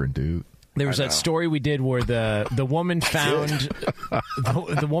 It. Different, dude. There was that story we did where the woman found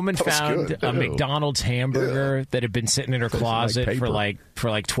the woman found a McDonald's hamburger that had been sitting in her closet for like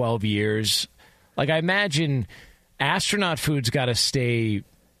 12 years. Like, I imagine astronaut food's got to stay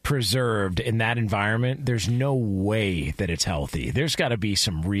preserved in that environment. There's no way that it's healthy. There's got to be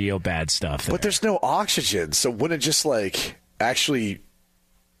some real bad stuff there. But there's no oxygen, so wouldn't it just like actually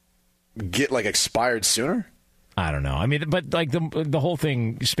get like expired sooner? I don't know. I mean, but like the whole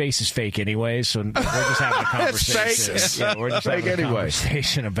thing, space is fake anyway. So we're just having a conversation. Yeah, we're just having a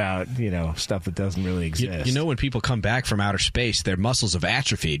conversation about stuff that doesn't really exist. You know, when people come back from outer space, their muscles have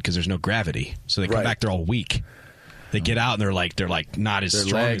atrophied because there's no gravity. So they come back, they're all weak. They get out and they're like not as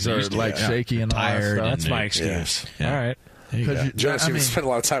strong. Their legs are like shaky and tired. That's my excuse. Yeah. All right. Jonas, you spend a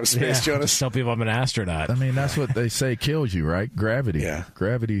lot of time in space, Jonas. Tell people I'm an astronaut. I mean, that's what they say kills you, right? Gravity. Yeah.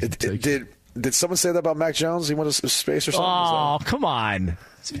 Gravity. Did someone say that about Mac Jones? He went to space or something? Oh, come on.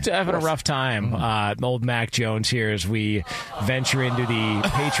 He's having a rough time. Old Mac Jones here as we venture into the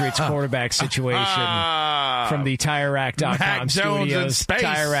Patriots quarterback situation from the TireRack.com studios.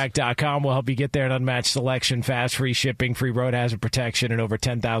 TireRack.com will help you get there. An unmatched selection, fast, free shipping, free road hazard protection, and over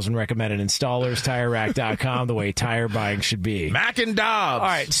 10,000 recommended installers. TireRack.com, the way tire buying should be. Mac and Dobbs. All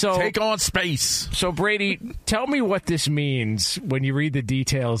right, so take on space. So, Brady, tell me what this means when you read the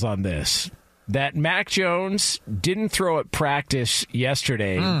details on this. That Mac Jones didn't throw at practice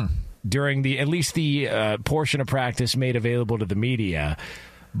yesterday during at least the portion of practice made available to the media,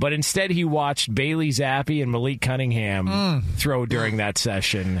 but instead he watched Bailey Zappi and Malik Cunningham throw during that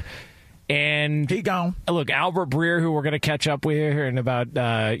session. And he gone. Look, Albert Breer, who we're going to catch up with here in about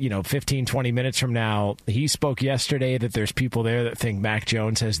 15, 20 minutes from now, he spoke yesterday that there's people there that think Mac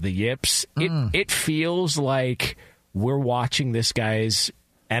Jones has the yips. It feels like we're watching this guy's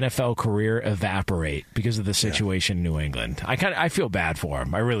NFL career evaporate because of the situation in New England. I feel bad for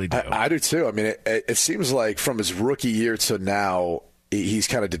him. I really do. I do too. I mean, it seems like from his rookie year to now, he's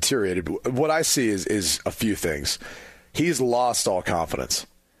kind of deteriorated. What I see is a few things. He's lost all confidence.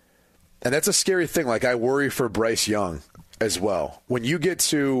 And that's a scary thing. Like, I worry for Bryce Young as well. When you get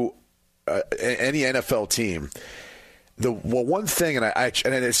to any NFL team, one thing, and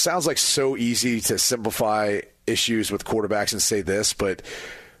it sounds like so easy to simplify issues with quarterbacks and say this, but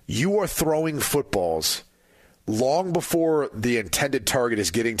you are throwing footballs long before the intended target is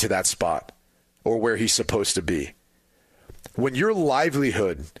getting to that spot or where he's supposed to be. When your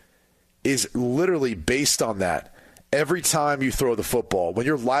livelihood is literally based on that every time you throw the football, when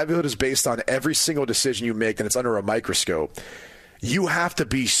your livelihood is based on every single decision you make and it's under a microscope, you have to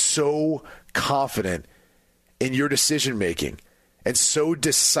be so confident in your decision making and so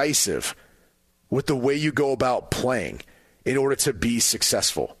decisive with the way you go about playing in order to be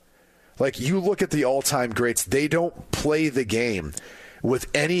successful. Like, you look at the all-time greats, they don't play the game with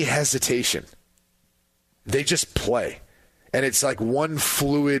any hesitation. They just play. And it's like one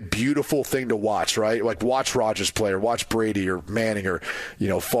fluid, beautiful thing to watch, right? Like watch Rodgers play or watch Brady or Manning or,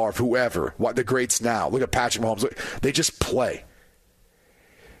 Favre, whoever. The greats now. Look at Patrick Mahomes. They just play.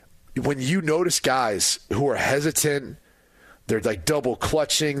 When you notice guys who are hesitant, they're like double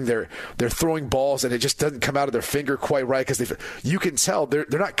clutching, they're throwing balls and it just doesn't come out of their finger quite right because you can tell they're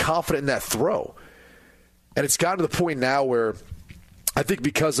not confident in that throw. And it's gotten to the point now where I think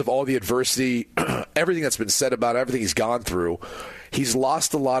because of all the adversity, everything that's been said about everything he's gone through, he's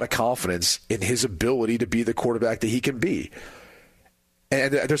lost a lot of confidence in his ability to be the quarterback that he can be.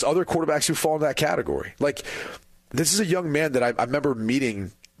 And there's other quarterbacks who fall in that category. Like, this is a young man that I remember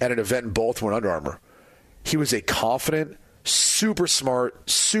meeting at an event in Baltimore, Under Armour. He was a confident, super smart,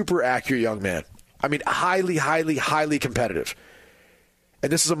 super accurate young man. I mean, highly, highly, highly competitive.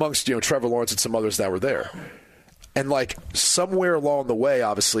 And this is amongst, Trevor Lawrence and some others that were there. And, like, somewhere along the way,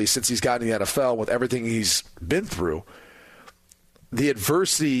 obviously, since he's gotten in the NFL with everything he's been through, the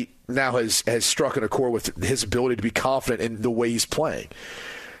adversity now has struck a chord with his ability to be confident in the way he's playing.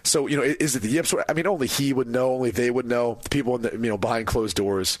 So, is it the yips? I mean, only he would know, only they would know, the people in the, behind closed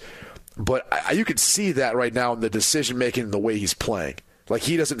doors. But you can see that right now in the decision-making and the way he's playing. Like,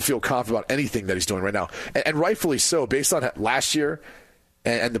 he doesn't feel confident about anything that he's doing right now. And rightfully so, based on last year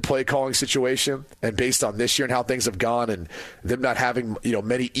and the play calling situation, and based on this year and how things have gone, and them not having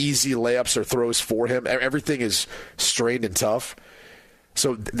many easy layups or throws for him. Everything is strained and tough.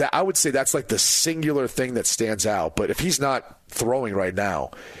 So I would say that's like the singular thing that stands out. But if he's not throwing right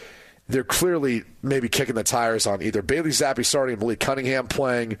now, they're clearly maybe kicking the tires on either Bailey Zappi starting and Malik Cunningham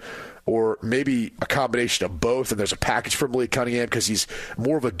playing, or maybe a combination of both, and there's a package for Malik Cunningham because he's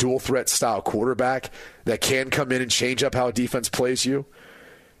more of a dual threat style quarterback that can come in and change up how a defense plays you.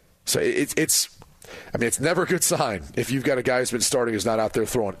 So it's never a good sign if you've got a guy who's been starting who's not out there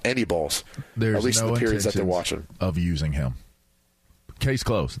throwing any balls, There's at least no in the periods that they're watching. Of using him. Case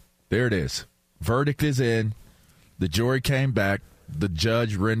closed. There it is. Verdict is in. The jury came back. The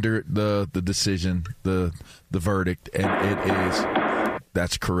judge rendered the decision, the verdict, and it is,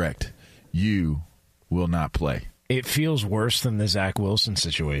 that's correct. You will not play. It feels worse than the Zach Wilson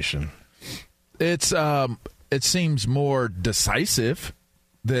situation. It seems more decisive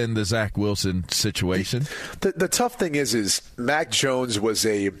than the Zach Wilson situation. The tough thing is Mac Jones was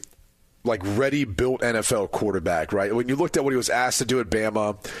a ready-built NFL quarterback, right? When you looked at what he was asked to do at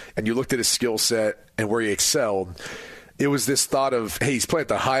Bama and you looked at his skill set and where he excelled, it was this thought of, hey, he's playing at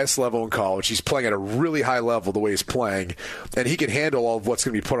the highest level in college. He's playing at a really high level the way he's playing, and he can handle all of what's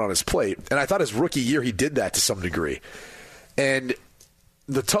going to be put on his plate. And I thought his rookie year he did that to some degree. And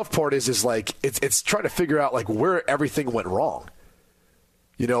the tough part is it's trying to figure out where everything went wrong.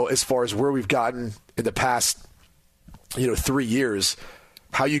 As far as where we've gotten in the past, 3 years,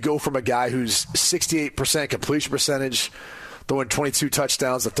 how you go from a guy who's 68% completion percentage, throwing 22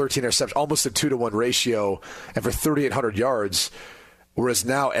 touchdowns to 13 interceptions, almost a 2-to-1 ratio, and for 3,800 yards, whereas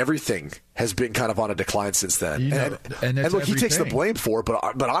now everything has been kind of on a decline since then. And look, he takes the blame for it,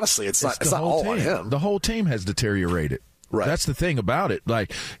 but honestly, it's not all on him. The whole team has deteriorated. Right. That's the thing about it.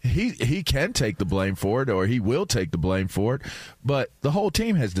 He can take the blame for it, or he will take the blame for it, but the whole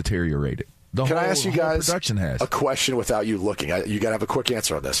team has deteriorated. Can I ask you guys a question without you looking? You got to have a quick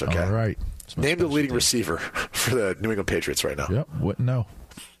answer on this, okay? All right. Name the leading receiver for the New England Patriots right now. Yep. Wouldn't know.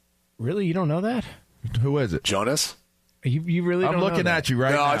 Really? You don't know that? Who is it? Jonas? You really don't know I'm looking at you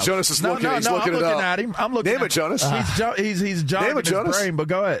right now. No, Jonas is looking. He's looking I'm looking at him. I'm looking. Name it, Jonas. He's jogging his brain, but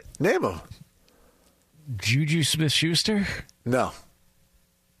go ahead. Name him. Juju Smith-Schuster? No.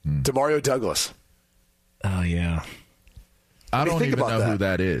 Demario Douglas. Oh, yeah. I don't even know who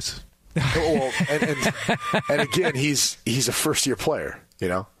that is. Well, and again, he's a first-year player,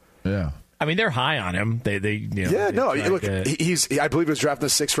 Yeah. I mean, they're high on him. Look, I believe he was drafted in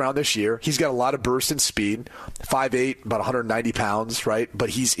the 6th round this year. He's got a lot of burst and speed, 5'8", about 190 pounds, right? But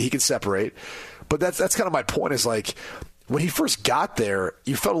he can separate. But that's kind of my point is when he first got there,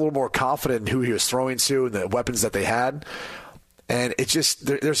 you felt a little more confident in who he was throwing to and the weapons that they had. And it's just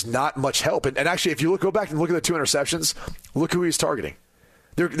there's not much help. And actually, if you go back and look at the 2 interceptions, look who he's targeting.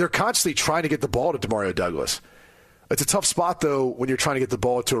 They're constantly trying to get the ball to Demario Douglas. It's a tough spot, though, when you're trying to get the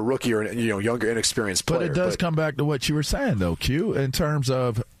ball to a rookie or younger, inexperienced player. But it does come back to what you were saying, though, Q, in terms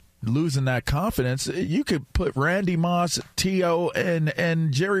of losing that confidence. You could put Randy Moss, T.O.,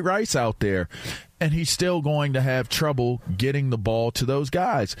 and Jerry Rice out there, and he's still going to have trouble getting the ball to those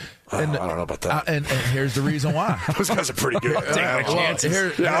guys. And I don't know about that. And here's the reason why. Those guys are pretty good. I was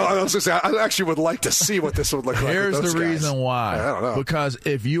going to say, I actually would like to see what this would look like. Here's with those the reason why. I don't know. Because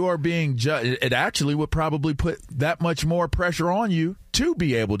if you are being judged, it actually would probably put that much more pressure on you to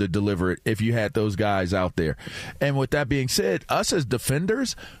be able to deliver it if you had those guys out there. And with that being said, us as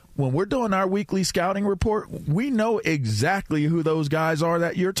defenders, when we're doing our weekly scouting report, we know exactly who those guys are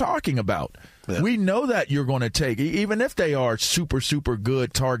that you're talking about. Yeah. We know that you're going to take, even if they are super, super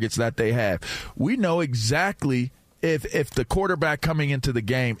good targets that they have. We know exactly if the quarterback coming into the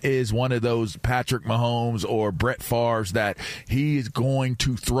game is one of those Patrick Mahomes or Brett Favre's that he is going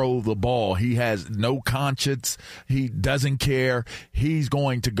to throw the ball. He has no conscience. He doesn't care. He's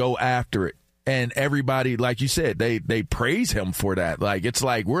going to go after it. And everybody, like you said, they praise him for that. Like, it's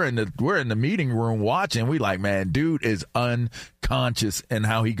like we're in the meeting room watching. We like, man, dude is unconscious in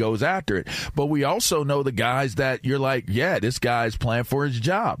how he goes after it. But we also know the guys that you're like, yeah, this guy's playing for his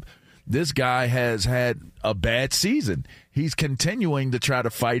job. This guy has had a bad season. He's continuing to try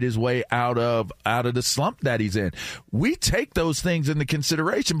to fight his way out of the slump that he's in. We take those things into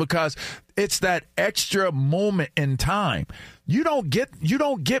consideration because it's that extra moment in time. You don't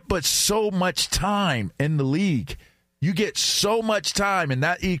get but so much time in the league. You get so much time, and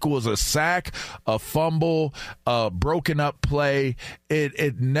that equals a sack, a fumble, a broken up play.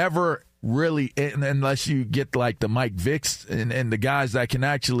 It never really, unless you get like the Mike Vicks and the guys that can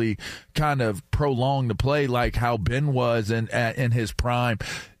actually kind of prolong the play like how Ben was in his prime.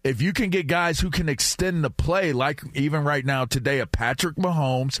 If you can get guys who can extend the play, like even right now today, a Patrick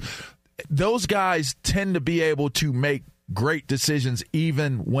Mahomes, those guys tend to be able to make great decisions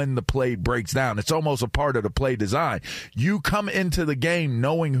even when the play breaks down. It's almost a part of the play design. You come into the game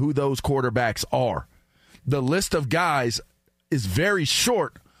knowing who those quarterbacks are. The list of guys is very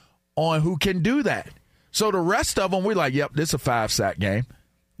short on who can do that. So the rest of them, we're like, yep, this is a 5-sack game.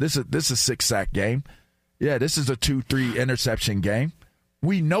 This is a 6-sack game. Yeah, this is a 2-3 interception game.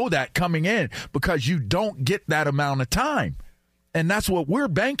 We know that coming in because you don't get that amount of time. And that's what we're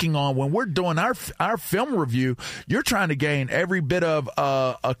banking on when we're doing our film review. You're trying to gain every bit of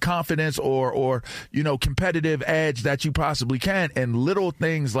a confidence or competitive edge that you possibly can. And little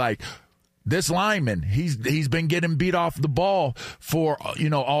things like this lineman, he's been getting beat off the ball for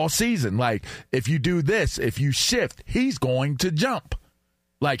all season. Like, if you do this, if you shift, he's going to jump.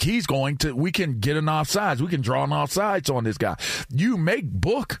 Like, we can get an offsides. We can draw an offsides on this guy. You make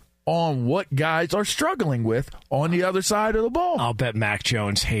book on what guys are struggling with on the other side of the ball. I'll bet Mac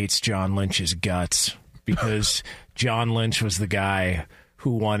Jones hates John Lynch's guts because John Lynch was the guy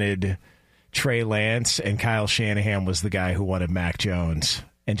who wanted Trey Lance and Kyle Shanahan was the guy who wanted Mac Jones.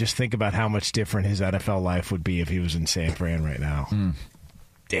 And just think about how much different his NFL life would be if he was in San Fran right now.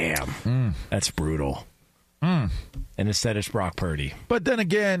 Damn. That's brutal. And instead it's Brock Purdy. But then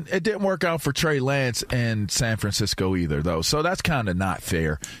again, it didn't work out for Trey Lance in San Francisco either, though. So that's kind of not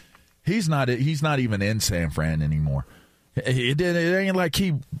fair. He's not even in San Fran anymore. It ain't like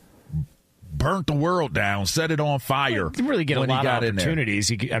he burnt the world down, set it on fire. He didn't really get a lot of opportunities.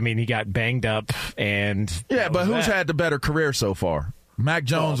 He got banged up and but who's had the better career so far? Mac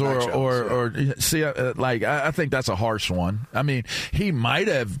Jones I think that's a harsh one. I mean, he might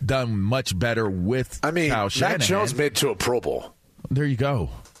have done much better with Kyle Shanahan. Mac Jones made to a Pro Bowl. There you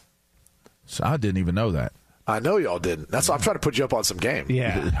go. So I didn't even know that. I know y'all didn't. That's why I'm trying to put you up on some game.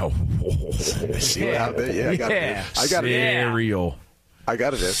 Yeah. See what happened? Yeah, I got it. Cereal. I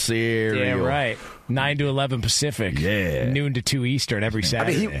got it. Cereal. Yeah, right. 9 to 11 Pacific. Yeah. Noon to 2 Eastern every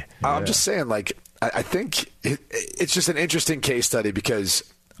Saturday. I'm just saying, like, I think it's just an interesting case study because,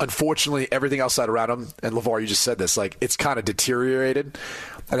 unfortunately, everything outside around him, and LeVar, you just said this, like, it's kind of deteriorated.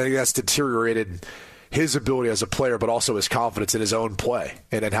 And I think that's deteriorated his ability as a player, but also his confidence in his own play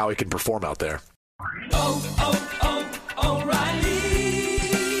and in how he can perform out there. O'Reilly.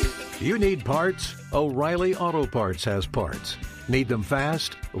 You need parts? O'Reilly Auto Parts has parts. Need them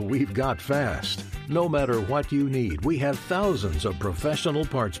fast? We've got fast. No matter what you need, we have thousands of professional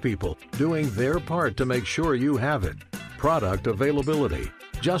parts people doing their part to make sure you have it. Product availability.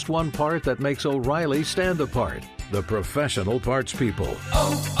 Just one part that makes O'Reilly stand apart. The professional parts people.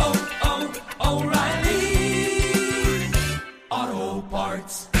 O'Reilly Auto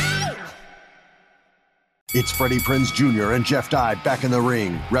Parts. It's Freddie Prinze Jr. and Jeff Dye back in the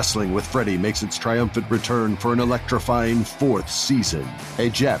ring. Wrestling with Freddie makes its triumphant return for an electrifying 4th season. Hey,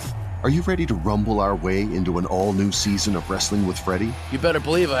 Jeff, Are you ready to rumble our way into an all-new season of Wrestling with Freddie? You better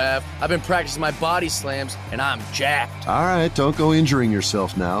believe I have. I've been practicing my body slams, and I'm jacked. All right, don't go injuring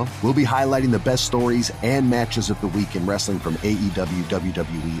yourself now. We'll be highlighting the best stories and matches of the week in wrestling from AEW,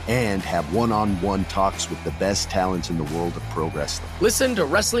 WWE, and have one-on-one talks with the best talents in the world of pro wrestling. Listen to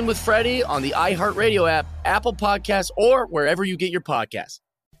Wrestling with Freddie on the iHeartRadio app, Apple Podcasts, or wherever you get your podcasts.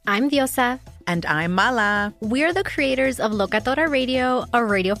 I'm Diosa. And I'm Mala. We're the creators of Locatora Radio, a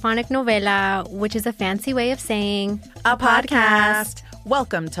radiophonic novela, which is a fancy way of saying a podcast.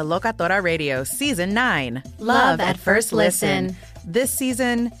 Welcome to Locatora Radio Season 9. Love at First Listen. This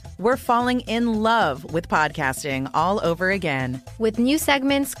season, we're falling in love with podcasting all over again. With new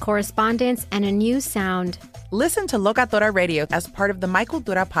segments, correspondence, and a new sound. Listen to Locatora Radio as part of the My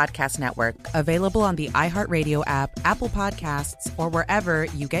Cultura Podcast Network, available on the iHeartRadio app, Apple Podcasts, or wherever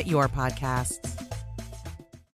you get your podcasts.